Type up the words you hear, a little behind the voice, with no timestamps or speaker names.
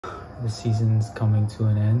the season's coming to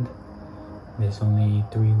an end. There's only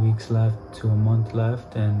 3 weeks left to a month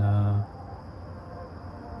left, and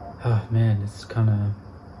oh man, it's crazy.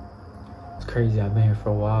 I've been here for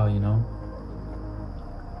a while, you know.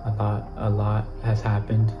 A lot has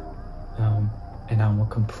happened, and I'm a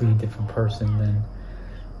completely different person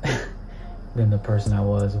than the person I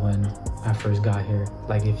was when I first got here.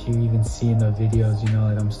 Like, if you even see in the videos, you know,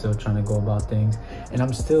 like, I'm still trying to go about things, and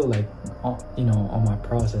I'm still like, you know, on my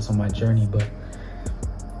process, on my journey, but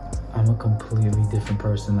I'm a completely different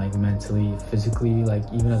person, like mentally, physically, like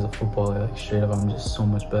even as a footballer, like straight up, I'm just so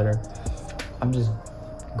much better. I'm just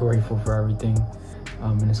grateful for everything,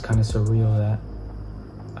 and it's kind of surreal that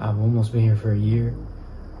I've almost been here for a year.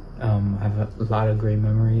 I have a lot of great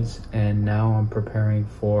memories, and now I'm preparing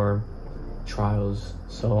for trials.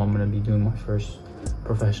 So I'm gonna be doing my first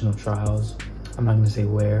professional trials. I'm not gonna say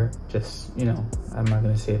where, just, you know, I'm not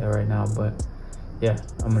gonna say that right now, but yeah,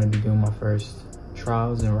 I'm gonna be doing my first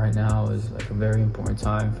trials, and right now is like a very important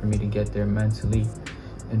time for me to get there mentally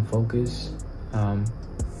and focus.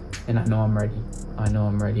 And I know I'm ready.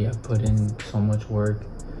 I've put in so much work.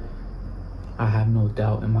 I have no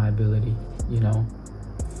doubt in my ability, you know.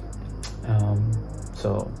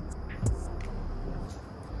 So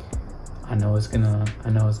I know it's gonna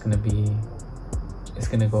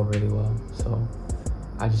go really well. So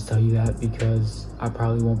I just tell you that because I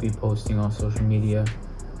probably won't be posting on social media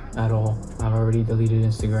at all. I've already deleted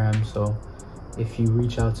Instagram, so if you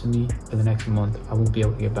reach out to me for the next month, I won't be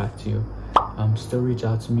able to get back to you. Still reach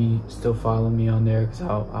out to me, still follow me on there, because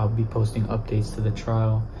I'll be posting updates to the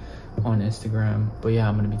trial on Instagram. But yeah,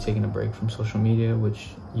 I'm gonna be taking a break from social media,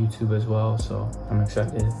 which YouTube as well, so I'm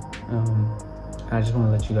excited. I just want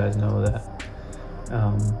to let you guys know that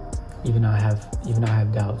even I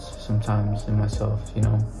have doubts sometimes in myself, you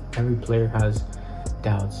know. Every player has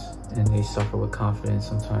doubts, and they suffer with confidence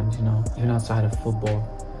sometimes, you know. Even outside of football,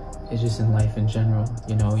 it's just in life in general,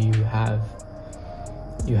 you know. You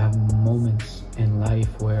have moments in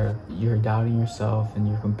life where you're doubting yourself and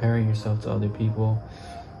you're comparing yourself to other people,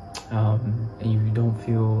 and you don't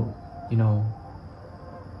feel, you don't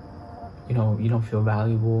feel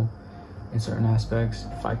valuable in certain aspects.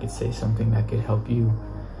 If I could say something that could help you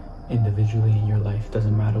individually in your life,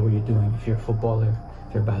 doesn't matter what you're doing. If you're a footballer,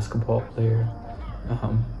 if you're a basketball player,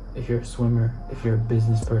 if you're a swimmer, if you're a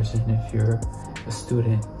business person, if you're a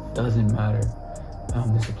student, doesn't matter.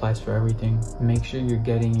 This applies for everything. Make sure you're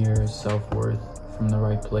getting your self-worth from the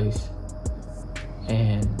right place.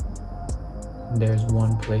 And there's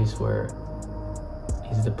one place where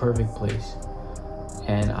is the perfect place.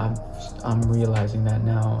 And I'm realizing that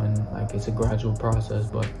now, and like, it's a gradual process,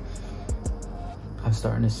 but I'm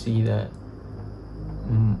starting to see that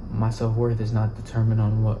my self-worth is not determined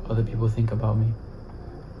on what other people think about me,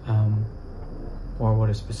 or what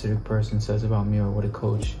a specific person says about me, or what a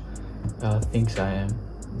coach thinks I am.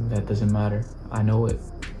 That doesn't matter. I know what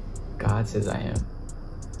God says I am.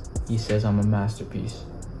 He says I'm a masterpiece.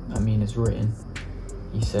 I mean, it's written.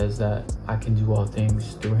 He says that I can do all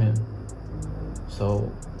things through him.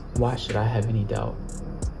 So why should I have any doubt?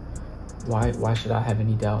 Why should I have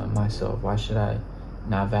any doubt in myself? Why should I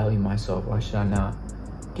not value myself? Why should I not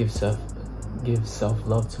give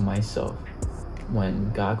self-love to myself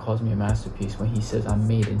when God calls me a masterpiece, when he says I'm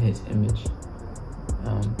made in his image?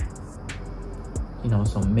 You know,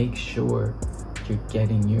 so make sure you're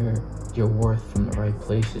getting your worth from the right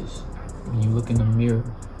places. When you look in the mirror,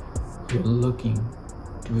 you're looking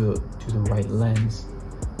through the right lens.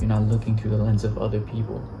 You're not looking through the lens of other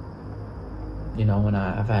people. You know, and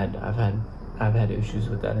I've had issues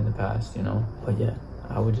with that in the past, you know. But yeah,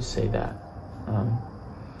 I would just say that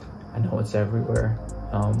I know it's everywhere.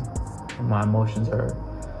 My emotions are,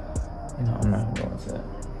 you know, I'm not gonna go into that.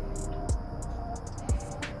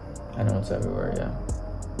 I know it's everywhere, yeah.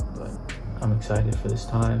 But I'm excited for this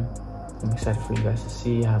time. I'm excited for you guys to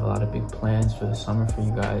see. I have a lot of big plans for the summer for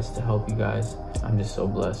you guys, to help you guys. I'm just so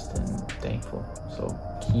blessed and thankful. So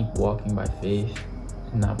keep walking by faith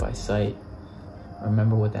and not by sight.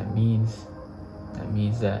 Remember what that means. That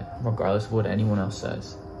means that regardless of what anyone else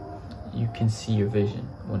says, you can see your vision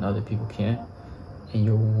when other people can't, and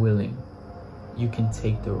you're willing. You can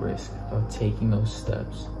take the risk of taking those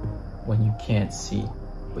steps when you can't see,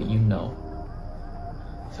 but you know.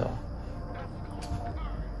 So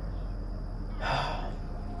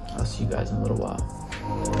I'll see you guys in a little while.